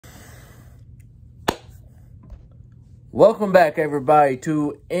Welcome back, everybody,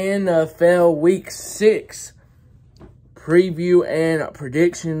 to NFL Week 6 preview and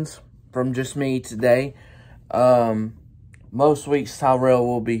predictions from just me today. Most weeks Tyrell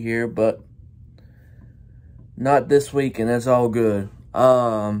will be here, but not this week, and that's all good.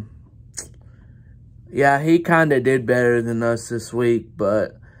 Yeah, he kind of did better than us this week,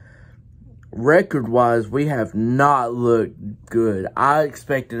 but record-wise, we have not looked good. I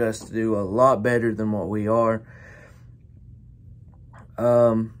expected us to do a lot better than what we are.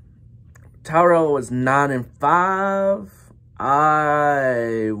 Tyrell was 9-5.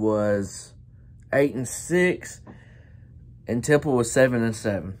 I was 8-6, and Temple was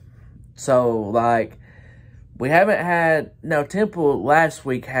 7-7. So, like, we haven't had. Now, Temple last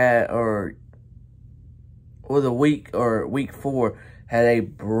week had, week 4 had a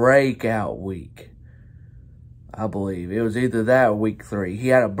breakout week. I believe it was either that or week 3. He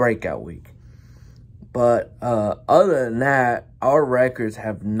had a breakout week. But other than that, our records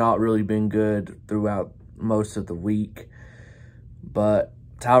have not really been good throughout most of the week. But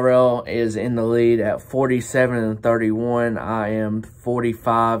Tyrell is in the lead at 47-31. I am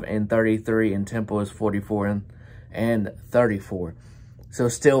 45-33, and Temple is 44-34. So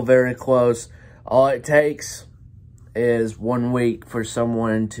still very close. All it takes is 1 week for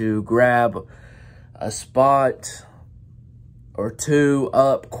someone to grab a spot or 2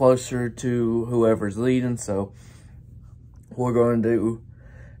 up closer to whoever's leading. So we're going to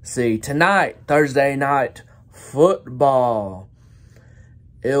see tonight, Thursday night football.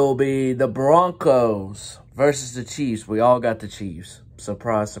 It'll be the Broncos versus the Chiefs. We all got the Chiefs.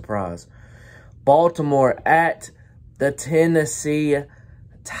 Surprise, surprise. Baltimore at the Tennessee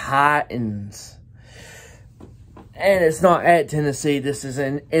Titans. And it's not at Tennessee. This is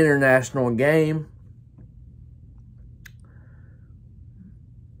an international game.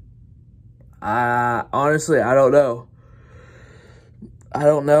 Honestly, I don't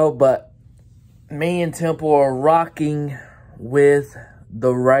know. But me and Temple are rocking with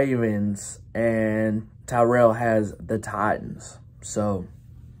the Ravens, and Tyrell has the Titans. So,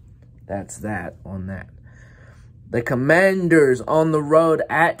 that's that on that. The Commanders on the road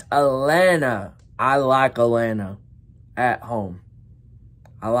at Atlanta. I like Atlanta at home.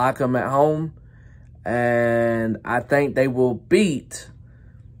 I like them at home, and I think they will beat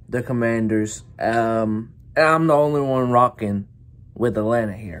the Commanders. And I'm the only one rocking with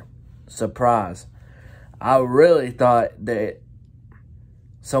Atlanta here. Surprise. I really thought that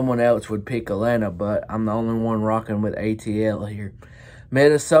someone else would pick Atlanta, but I'm the only one rocking with ATL here.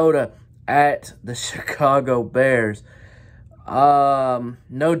 Minnesota at the Chicago Bears.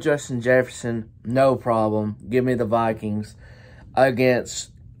 No Justin Jefferson, no problem. Give me the Vikings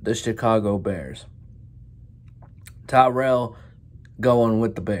against the Chicago Bears. Tyrell going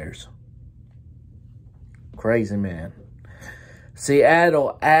with the Bears. Crazy man.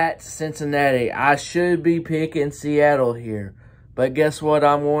 Seattle at Cincinnati. I should be picking Seattle here, but guess what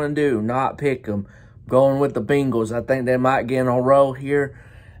I'm going to do? Not pick them. Going with the Bengals. I think they might get in a row here,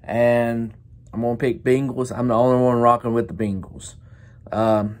 and I'm going to pick Bengals. I'm the only one rocking with the Bengals.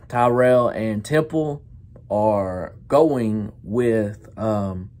 Tyrell and Temple are going with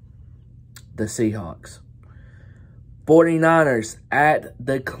the Seahawks. 49ers at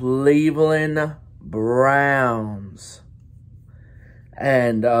the Cleveland Browns.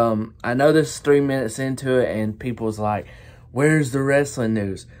 And I know this is 3 minutes into it, and people's like, where's the wrestling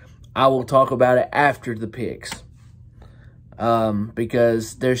news? I will talk about it after the picks.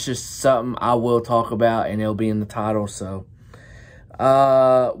 Because there's just something I will talk about, and it'll be in the title. So,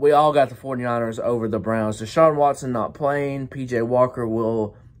 we all got the 49ers over the Browns. Deshaun Watson not playing. P.J. Walker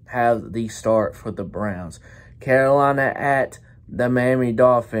will have the start for the Browns. Carolina at the Miami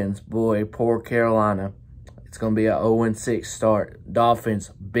Dolphins. Boy, poor Carolina. It's going to be an 0-6 start. Dolphins,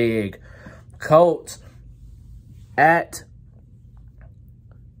 big. Colts at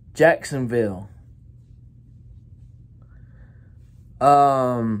Jacksonville.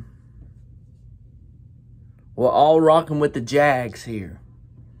 We're all rocking with the Jags here.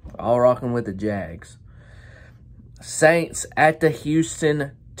 All rocking with the Jags. Saints at the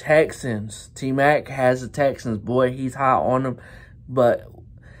Houston Texans. T-Mac has the Texans. Boy, he's high on them. But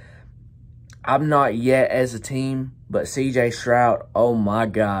I'm not yet as a team. But C.J. Stroud, oh my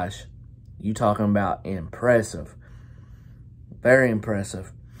gosh. You talking about impressive. Very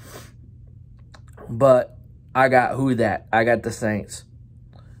impressive. But I got I got the Saints.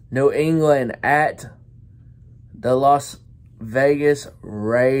 New England at the Las Vegas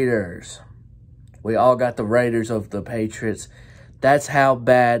Raiders. We all got the Raiders of the Patriots. That's how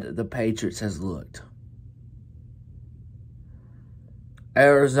bad the Patriots has looked.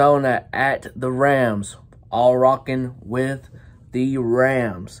 Arizona at the Rams. all rocking with the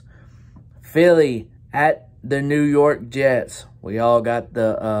Rams. Philly at the New York Jets. We all got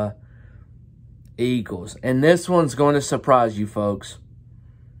the Eagles. And this one's going to surprise you folks.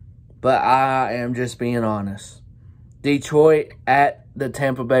 But I am just being honest. Detroit at the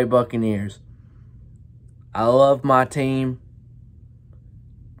Tampa Bay Buccaneers. I love my team.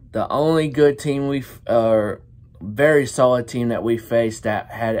 The only good team very solid team that we faced that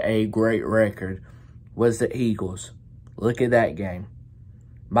had a great record was the Eagles. Look at that game.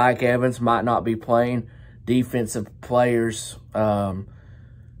 Mike Evans might not be playing. Defensive players,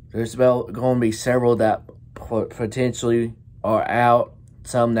 there's going to be several that potentially are out.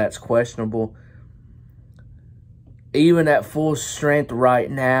 Some that's questionable. Even at full strength right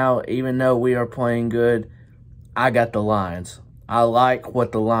now, even though we are playing good, I got the Lions. I like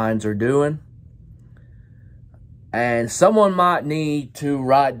what the Lions are doing. And someone might need to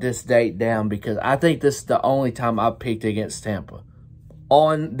write this date down because I think this is the only time I've picked against Tampa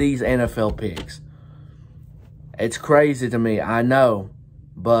on these NFL picks. It's crazy to me, I know,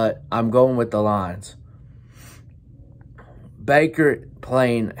 but I'm going with the Lions. Baker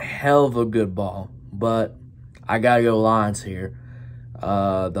playing hell of a good ball, but I got to go Lions here.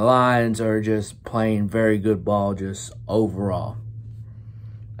 The Lions are just playing very good ball just overall.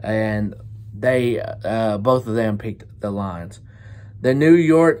 And they, both of them picked the Lions. The New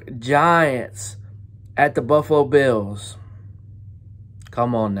York Giants at the Buffalo Bills.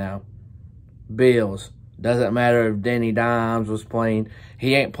 Come on now. Bills. Doesn't matter if Danny Dimes was playing.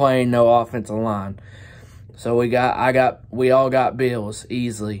 He ain't playing no offensive line. So we all got Bills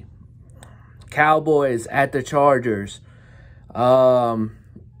easily. Cowboys at the Chargers.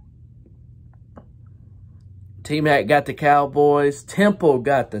 T-Mac got the Cowboys. Temple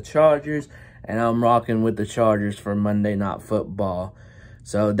got the Chargers. And I'm rocking with the Chargers for Monday Night Football.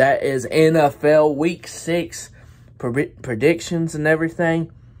 So that is NFL Week 6 predictions and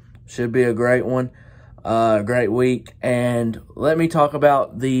everything. Should be a great one. Great week. And let me talk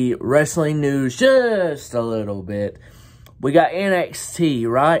about the wrestling news just a little bit. We got NXT,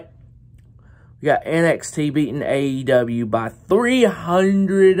 right? We got NXT beating AEW by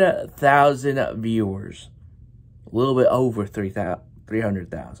 300,000 viewers. A little bit over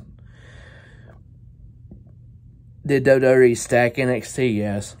 300,000. Did WWE stack NXT?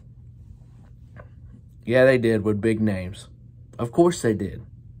 Yes. Yeah, they did with big names. Of course they did.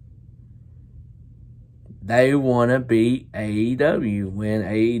 They want to beat AEW when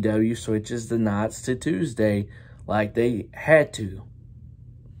AEW switches the nights to Tuesday like they had to.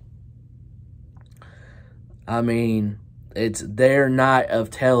 I mean, it's their night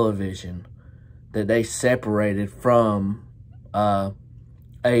of television that they separated from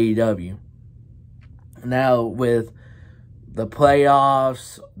AEW. Now, with the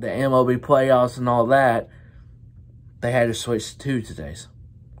playoffs, the MLB playoffs and all that, they had to switch to Tuesdays.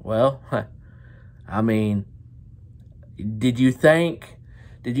 Well, I mean, did you think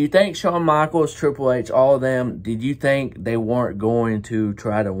Shawn Michaels, Triple H, all of them, did you think they weren't going to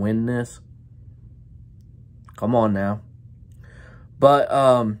try to win this? Come on now. But,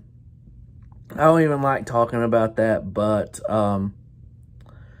 I don't even like talking about that, but,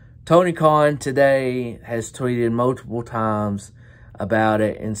 Tony Khan today has tweeted multiple times about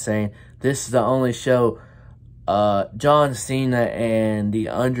it and saying, this is the only show, John Cena and The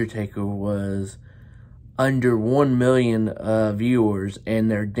Undertaker was under 1 million viewers,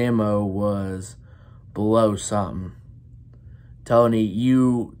 and their demo was below something. Tony,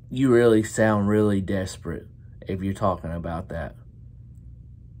 you really sound really desperate if you're talking about that.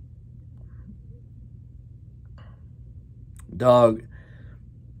 Dog,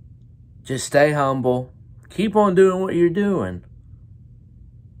 just stay humble. Keep on doing what you're doing.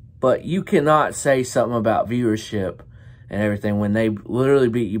 But you cannot say something about viewership and everything when they literally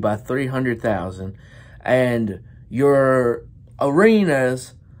beat you by 300,000 and your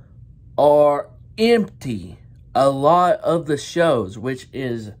arenas are empty. A lot of the shows, which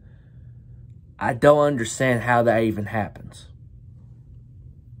is, I don't understand how that even happens.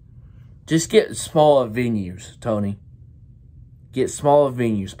 Just get smaller venues, Tony. Get smaller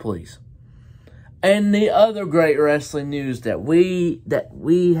venues, please. And the other great wrestling news that we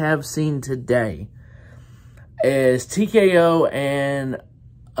have seen today is TKO and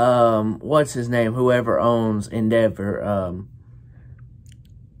what's his name? Whoever owns Endeavor,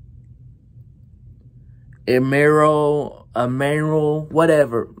 Emerald,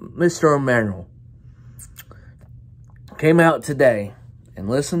 whatever, Mr. Emerald came out today, and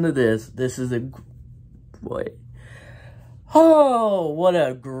listen to this. This is a boy. Oh, what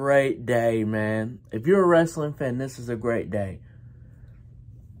a great day, man. If you're a wrestling fan, this is a great day.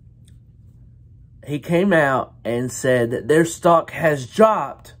 he came out and said that their stock has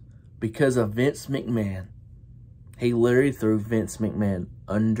dropped because of Vince McMahon. He literally threw Vince McMahon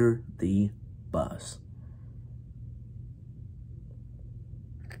under the bus.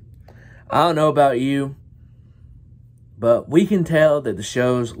 I don't know about you, but we can tell that the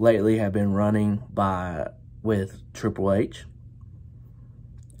shows lately have been running with Triple H.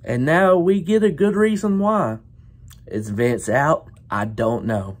 And now we get a good reason why. Is Vince out? I don't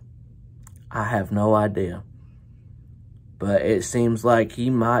know. I have no idea. But it seems like he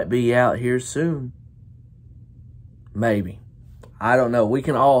might be out here soon. Maybe. I don't know. We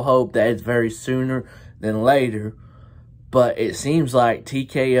can all hope that it's very sooner than later. But it seems like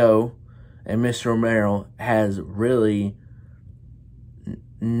TKO and Mr. Romero has really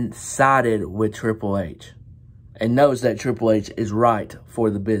sided with Triple H. And knows that Triple H is right for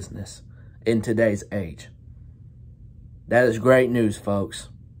the business in today's age. That is great news, folks.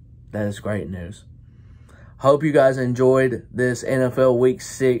 That is great news. Hope you guys enjoyed this NFL Week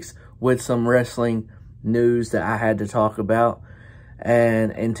 6 with some wrestling news that I had to talk about.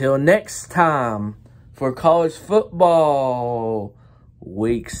 And until next time, for college football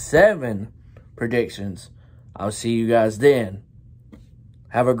Week 7 predictions, I'll see you guys then.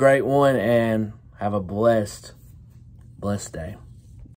 Have a great one and have a blessed day.